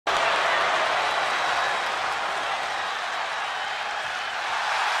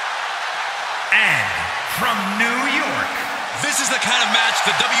And from New York, this is the kind of match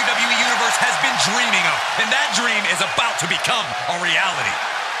the WWE Universe has been dreaming of, and that dream is about to become a reality.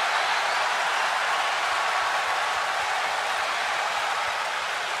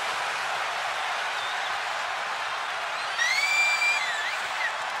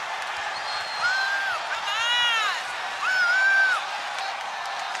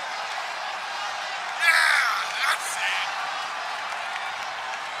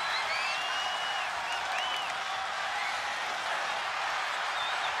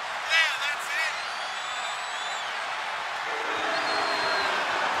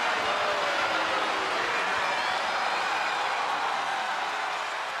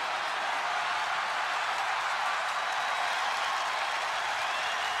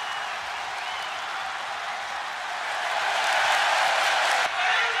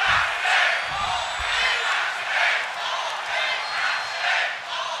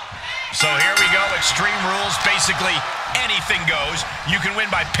 So here we go, Extreme Rules. Basically, anything goes. You can win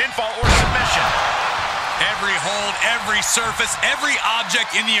by pinfall or submission. Every hold, every surface, every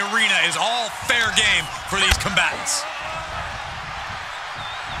object in the arena is all fair game for these combatants.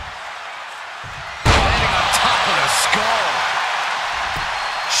 Landing on top of the skull.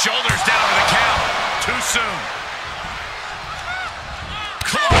 Shoulders down to the count. Too soon.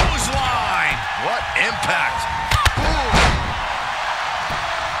 Clothesline. What impact.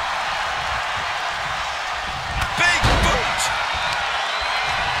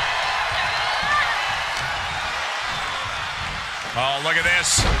 Oh, look at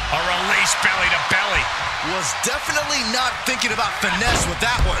this. A release belly to belly. Was definitely not thinking about finesse with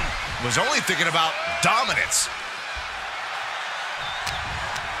that one. Was only thinking about dominance.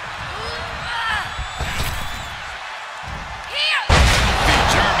 The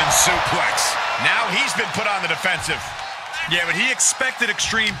German suplex. Now he's been put on the defensive. Yeah, but he expected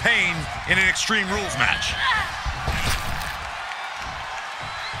extreme pain in an Extreme Rules match.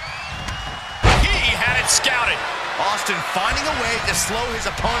 He had it scouted. Austin finding a way to slow his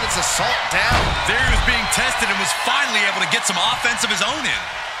opponent's assault down. There he was being tested and was finally able to get some offense of his own in.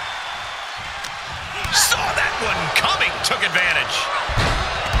 Saw that one coming, took advantage.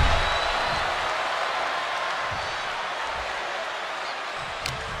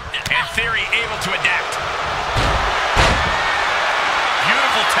 And Theory able to adapt.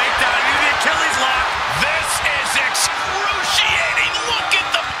 Beautiful takedown into the Achilles lock. This is excruciating. Look at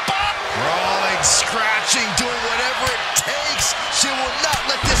the bump. Brawling, scratching, doing whatever it takes. She will not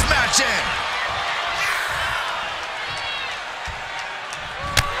let this match end.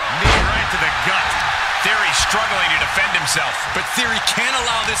 Knee right to the gut. Theory struggling to defend himself. But Theory can't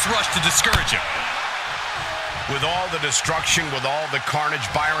allow this rush to discourage him. With all the destruction, with all the carnage,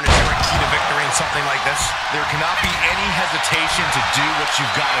 Byron, is there a key to victory in something like this? There cannot be any hesitation to do what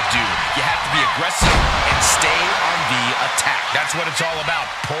you've got to do. You have to be aggressive and stay on the attack. That's what it's all about.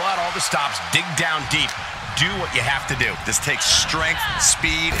 Pull out all the stops, dig down deep. Do what you have to do. This takes strength,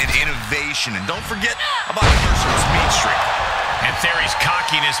 speed, and innovation. And don't forget about the merciless mean streak. And Theory's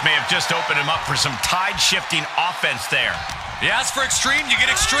cockiness may have just opened him up for some tide-shifting offense there. You ask for extreme, you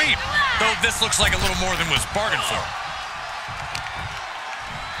get extreme. Though this looks like a little more than was bargained for.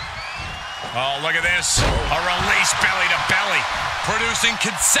 Oh, look at this. A release belly to belly. Producing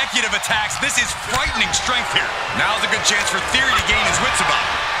consecutive attacks. This is frightening strength here. Now's a good chance for Theory to gain his wits about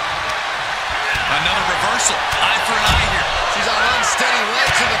it. Another reversal. Eye for an eye here. She's on unsteady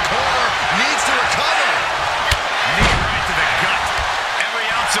legs in the corner. Needs to recover. Knee right to the gut. Every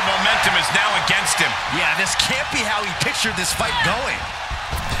ounce of momentum is now against him. Yeah, this can't be how he pictured this fight going.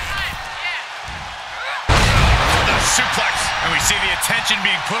 The suplex. And we see the attention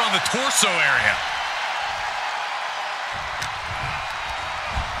being put on the torso area.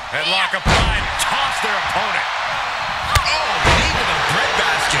 Headlock applied. Toss their opponent. Oh, knee to the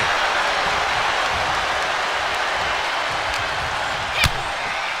breadbasket.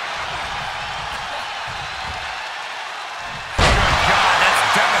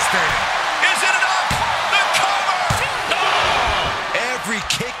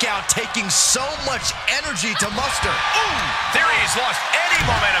 Taking so much energy to muster. Ooh, Theory has lost any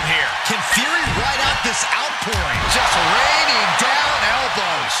momentum here. Can Theory ride out this outpouring? Just raining down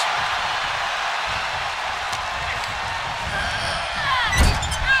elbows.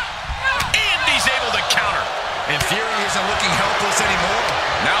 And he's able to counter. And Theory isn't looking helpless anymore.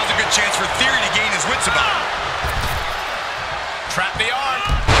 Now's a good chance for Theory to gain his wits about it. Trap the arm.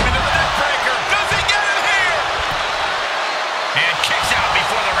 Into the neck breaker. Does he get him here? And kicks out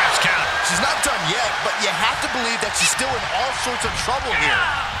before the ref's count. She's not done yet, but you have to believe that she's still in all sorts of trouble here.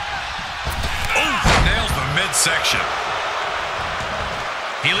 Ooh, nails the midsection.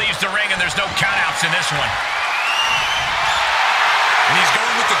 He leaves the ring, and there's no countouts in this one. And he's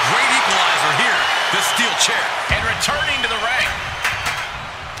going with the great equalizer here, the steel chair. And returning to the ring.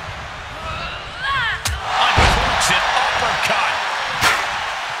 Uncorks an uppercut.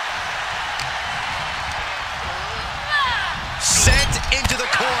 Sent into the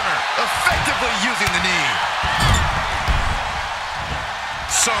corner, effectively using the knee.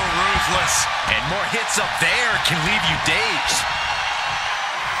 So ruthless. And more hits up there can leave you dazed.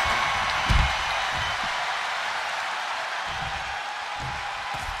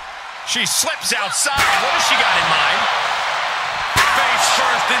 She slips outside. What has she got in mind? Face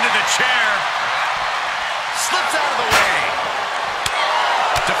first into the chair. Slips out of the way.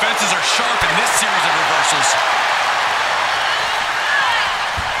 Defenses are sharp in this series of reversals.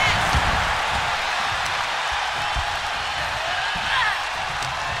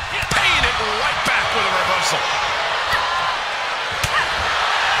 Paying it right back with a reversal.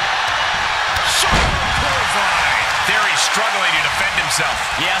 Theory's struggling to defend himself.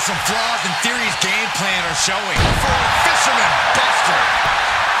 Yeah, some flaws in Theory's game plan are showing. For a fisherman buster.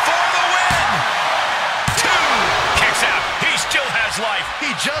 For the win! 2. Kicks out. He still has life.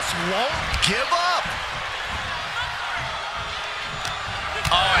 He just won't give up.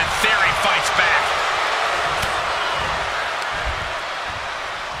 Oh, and Theory fights back.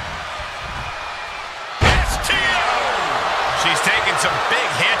 STO! She's taking some big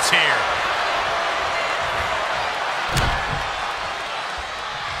hits here.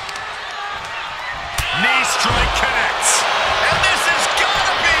 Knee strike connects. And this has got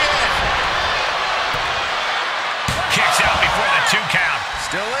to be it. Kicks out before the 2 count.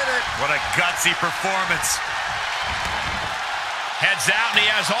 Still in it. What a gutsy performance. Heads out, and he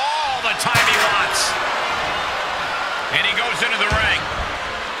has all the time he wants. And he goes into the ring.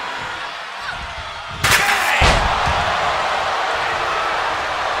 Bang!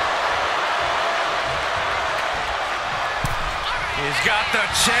 He's got the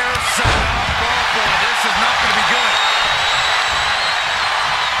chair set up. Oh, boy, this is not going to be good.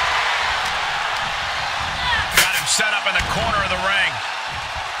 Got him set up in the corner of the ring.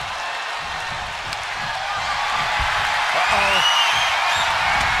 Uh-oh.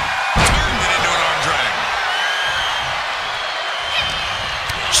 Turned it into an arm drag.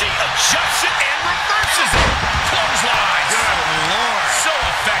 She adjusts it and reverses it. Clotheslines. Good Lord. So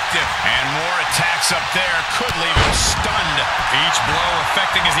effective. And more attacks up there could leave him stunned. Each blow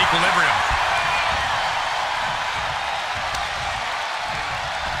affecting his equilibrium.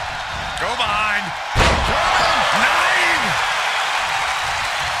 Go behind. 9.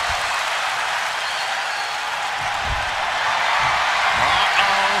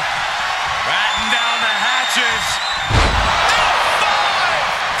 Uh-oh. Batten down the hatches.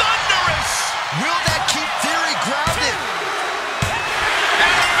 5. Thunderous. Will that keep Theory grounded?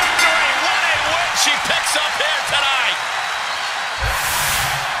 And a victory. What a win she picks up here tonight.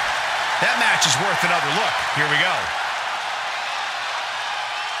 That match is worth another look. Here we go.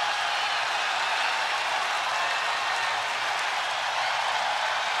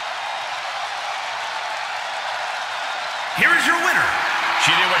 Here is your winner. She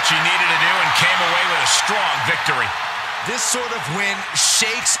did what she needed to do and came away with a strong victory. This sort of win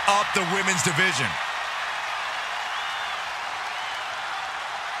shakes up the women's division.